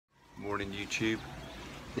morning YouTube.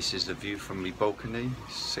 This is the view from my balcony.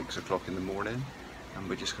 It's 6 o'clock in the morning and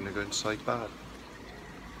we're just going to go inside bed.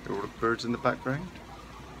 There are all the birds in the background.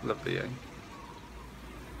 Lovely, eh?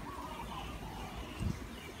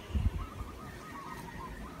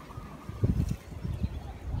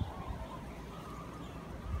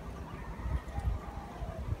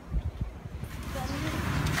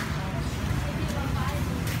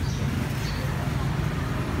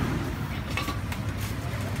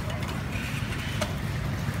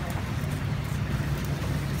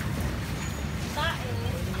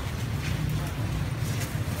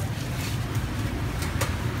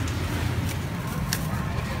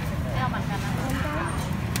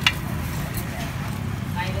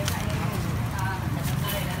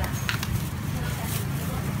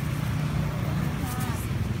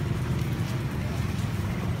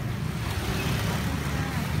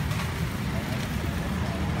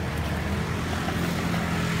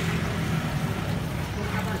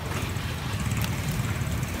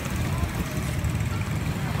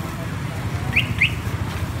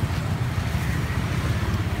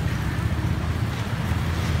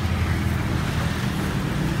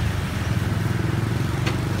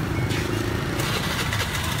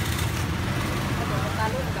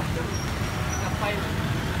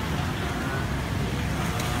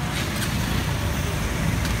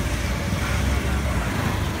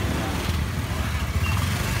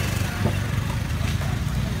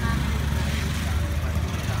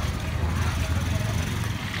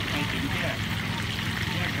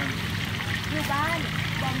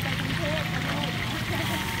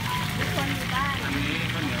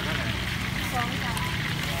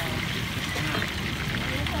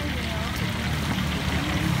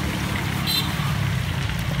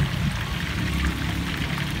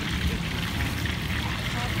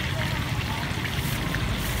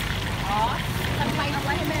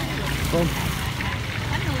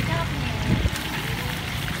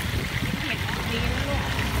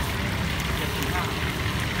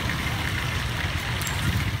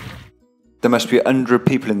 There must be 100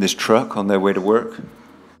 people in this truck on their way to work.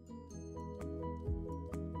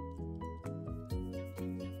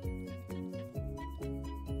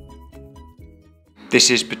 This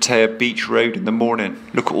is Pattaya Beach Road in the morning.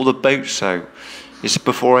 Look at all the boats out. It's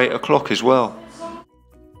before 8 o'clock as well.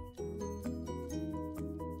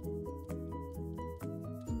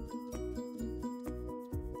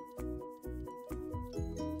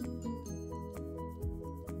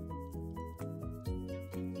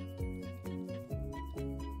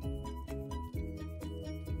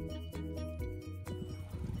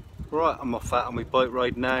 Right, I'm off out on my bike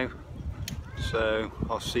ride now, so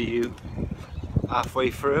I'll see you halfway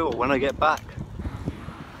through or when I get back.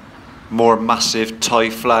 More massive Thai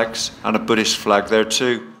flags and a Buddhist flag there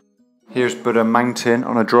too. Here's Buddha Mountain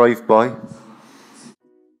on a drive-by.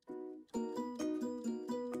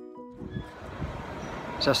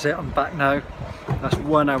 So that's it, I'm back now. That's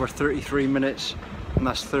 1 hour 33 minutes and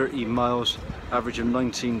that's 30 miles, average of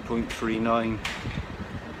 19.39.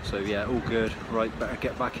 So yeah, all good. Right, better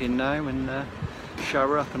get back in now and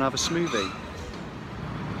shower up and have a smoothie.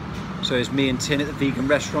 So it's me and Tin at the vegan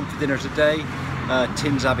restaurant for dinner today.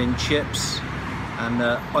 Tin's having chips and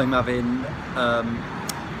I'm having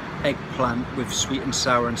eggplant with sweet and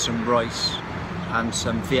sour and some rice and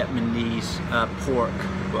some Vietnamese pork,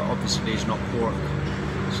 but obviously it's not pork.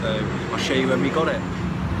 So I'll show you when we got it.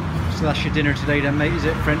 So that's your dinner today then, mate, is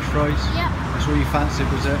it? French fries? Yeah. That's all you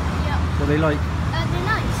fancied, was it? Yeah. What are they like? They're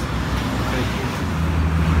nice.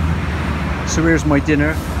 So here's my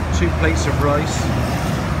dinner, 2 plates of rice,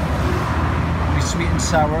 with sweet and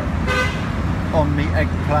sour on the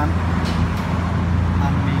eggplant,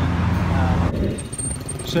 and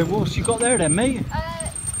the... So what's you got there then, mate?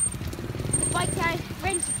 The bike guy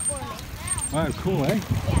rented for me. Wow, cool, eh?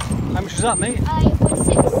 Yeah. How much was that, mate? It was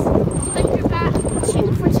 600 baht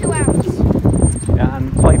for 2 hours. Yeah,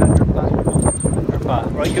 and 500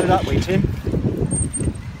 baht. Right, go that way, Tim.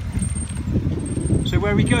 So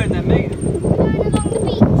where are we going then, mate? We're going along the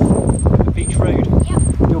beach. The beach road?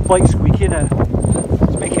 Yep. Your bike squeaking there.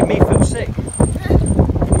 It's making me feel sick.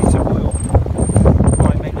 Need some oil.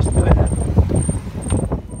 Alright mate, let's do it then.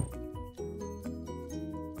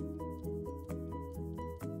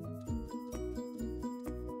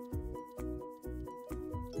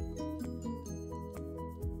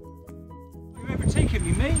 Are you ever taking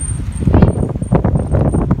me, mate?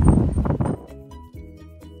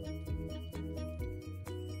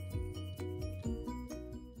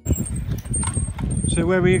 So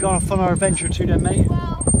where are we going off on our adventure to then, mate?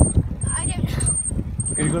 Well, I don't know.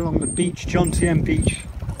 We're going to go along the beach, John Tien Beach.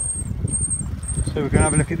 So we're going to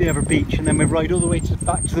have a look at the other beach and then we'll ride all the way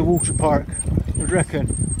back to the water park. What do you reckon?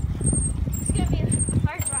 It's going to be a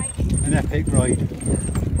hard ride. An epic ride.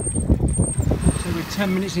 So we're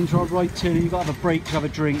 10 minutes into our ride, Tim, and you've got to have a break to have a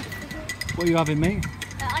drink. What are you having, mate?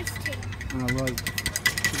 Iced tea. Oh, right.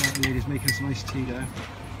 That lady's making some iced tea there.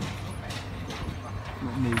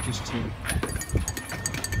 Not me, just Tim.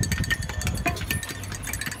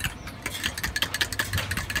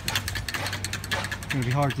 It's going to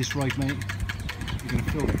be hard this ride, mate. You're going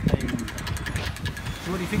to feel the pain.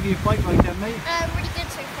 So what do you think of your bike ride then, mate? Really good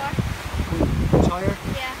so far. Tired?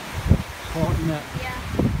 Yeah. Hot, isn't it?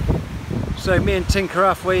 Yeah. So me and Tink are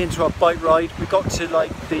halfway into our bike ride. We got to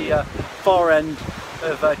like the far end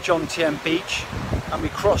of John Tien Beach and we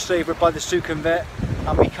crossed over by the Sukhumvit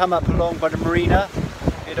and we come up along by the marina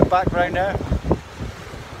in the background there.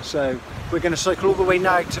 So we're going to cycle all the way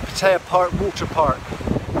now to Pattaya Park Water Park.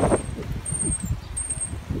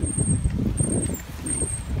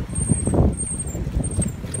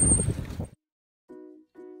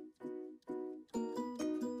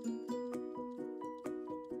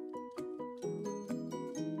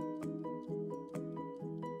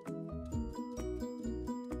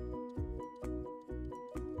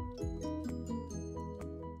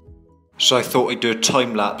 So I thought I'd do a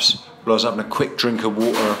time lapse while I was having a quick drink of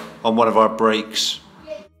water on one of our breaks.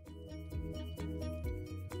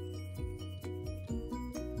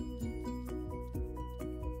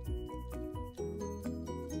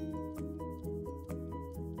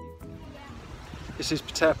 This is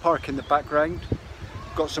Pattaya Park in the background.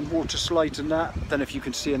 Got some water slides and that. Don't know if you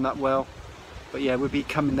can see in that well. But yeah, we'll be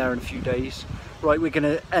coming there in a few days. Right, we're going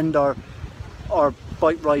to end our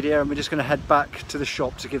bike ride here and we're just going to head back to the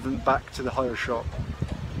shop to give them back to the hire shop.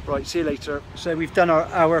 Right, see you later. So we've done our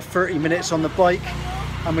hour 30 minutes on the bike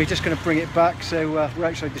and we're just going to bring it back. So we're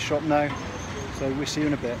outside the shop now, so we'll see you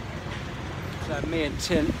in a bit. So me and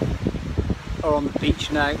Tin are on the beach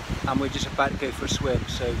now and we're just about to go for a swim,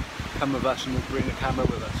 so come with us and we'll bring the camera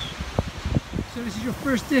with us. So this is your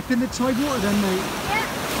first dip in the tide water then, mate? Yeah.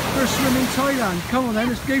 First swim in Thailand. Come on then,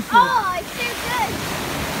 let's go for it. Oh, it's so good.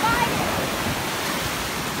 Fire.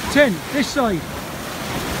 Tin, this side.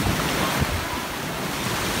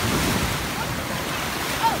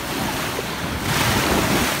 Oh,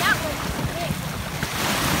 that one's big.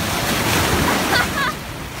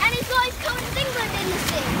 And he's got his Commons England in the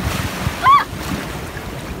sea. Ah!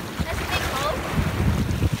 That's a big hole.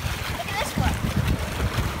 Look at this one.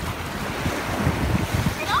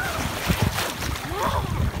 Oh!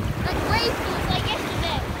 Like wave pools like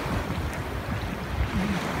yesterday.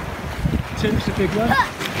 Tin's the big one.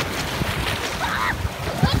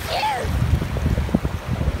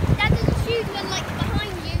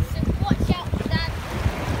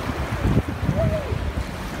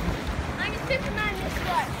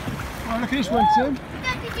 Look at this one, Tim.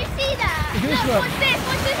 Dad, did you see that? Look at this one. Watch this,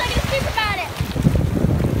 I'm going to speak about it.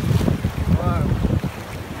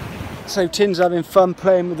 Wow. So Tim's having fun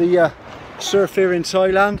playing with the surf here in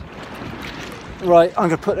Thailand. Right, I'm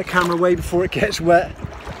going to put the camera away before it gets wet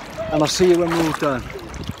and I'll see you when we're all done.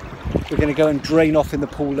 We're going to go and drain off in the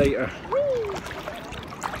pool later.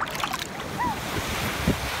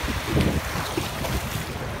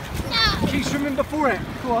 No. Keep swimming before it.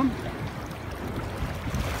 Go on.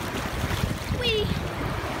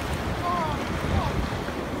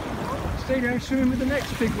 Stay there and swim with the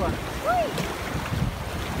next big one.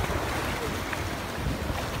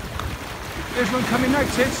 There's one coming now,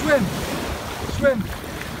 Ted. Swim. Swim.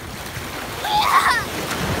 Yeah.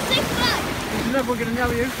 6 foot. There's another one going to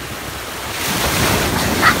nail you.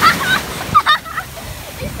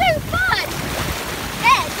 It's so fun.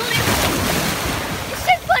 Yeah, it's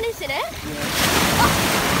so fun, isn't it? Yeah. Oh.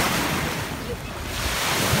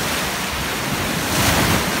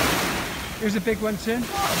 Here's a big one, Tim.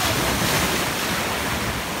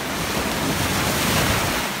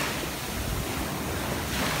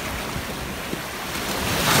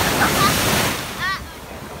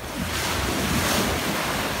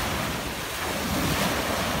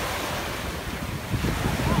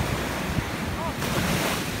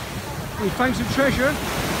 We found some treasure.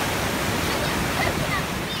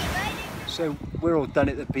 So we're all done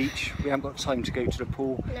at the beach. We haven't got time to go to the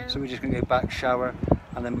pool, No. so we're just going to go back, shower,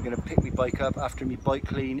 and then we're going to pick my bike up after my bike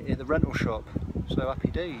clean at the rental shop. So happy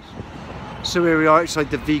days. So here we are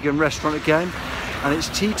outside the vegan restaurant again, and it's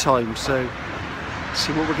tea time, so let's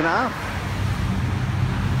see what we're going to have.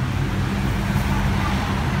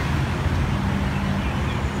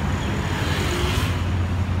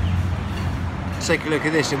 Take a look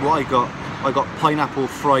at this and what I got pineapple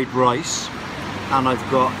fried rice, and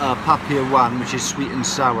I've got papaya one, which is sweet and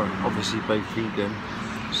sour, obviously both vegan,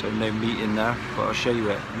 So no meat in there, but I'll show you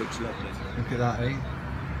it. It looks lovely. Look at that, eh?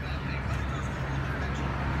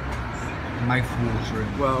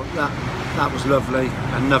 Mouth-watering. Well, that was lovely.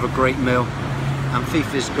 Another great meal. And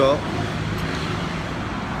FiFi's got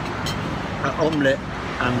an omelette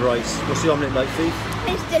and rice. What's the omelette like, Fif?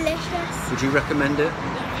 It's delicious. Would you recommend it?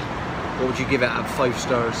 Yeah. What would you give it out of 5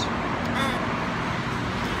 stars?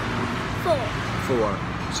 4. 4.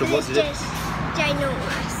 So what did it? Just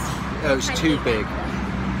ginormous. Oh, it's too big.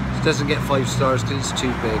 It doesn't get 5 stars because it's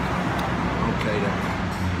too big. Okay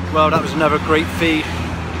then. Well, that was another great feed.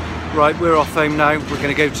 Right, we're off home now. We're going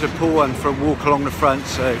to go to the pool and for a walk along the front,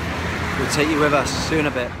 so we'll take you with us. See you in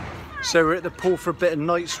a bit. So we're at the pool for a bit of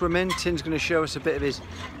night swimming. Tim's going to show us a bit of his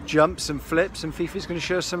jumps and flips, and FiFi's going to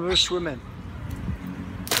show us some of her swimming.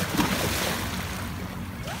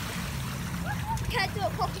 Can't do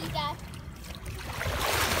it properly, Dad.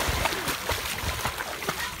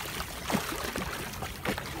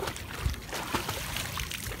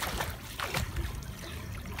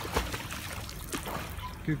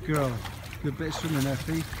 Good girl. Good bit of swimming there,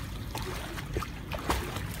 Fif.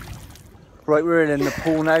 Right, we're in the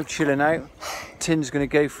pool now, chilling out. Tim's going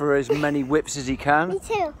to go for as many whips as he can. Me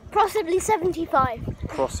too. Possibly 75.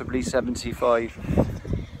 Possibly 75.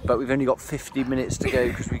 But we've only got 50 minutes to go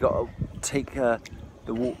because we've got to take the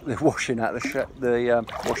washing out of the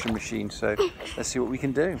washing machine. So let's see what we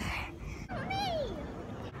can do.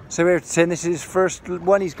 So here, Tim, this is his first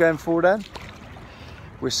one he's going for then.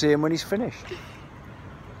 We'll see him when he's finished.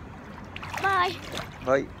 Bye.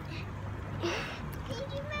 Right.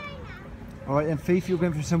 Alright then, Fif, you're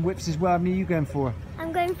going for some whips as well. How many are you going for?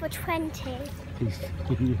 I'm going for 20.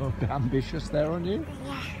 You're a bit ambitious there, aren't you?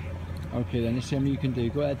 Yeah. Okay then, let's see how many you can do.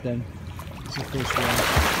 Go ahead then. It's the first one.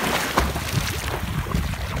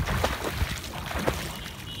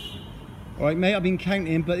 Alright mate, I've been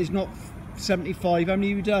counting, but it's not 75. How many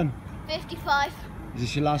have you done? 55. Is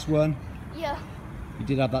this your last one? Yeah. You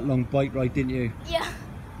did have that long bike ride, didn't you? Yeah.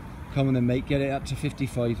 Come on then mate, get it up to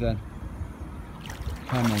 55 then.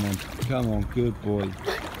 Come on then, come on, good boy.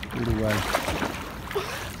 All the way.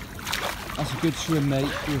 That's a good swim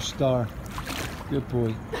mate, you're a star. Good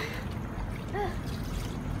boy.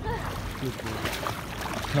 Good boy.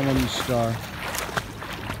 Come on you star.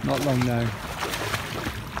 Not long now.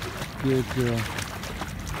 Good girl.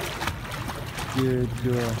 Good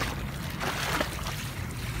girl.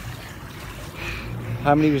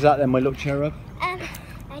 How many was that then, my little cherub? I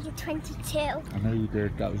did 22. I know you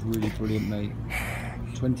did, that was really brilliant mate.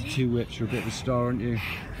 22 whips, you're a bit of a star, aren't you?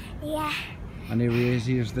 Yeah. And here he is,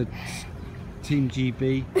 here's the Team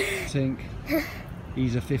GB, Tink.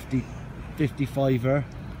 He's a 55er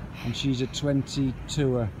and she's a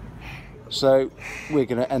 22er. So we're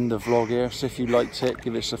going to end the vlog here, so if you liked it,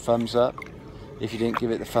 give us a thumbs up. If you didn't,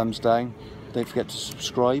 give it the thumbs down. Don't forget to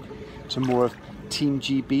subscribe to more of Team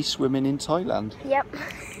GB swimming in Thailand. Yep.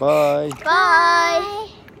 Bye. Bye.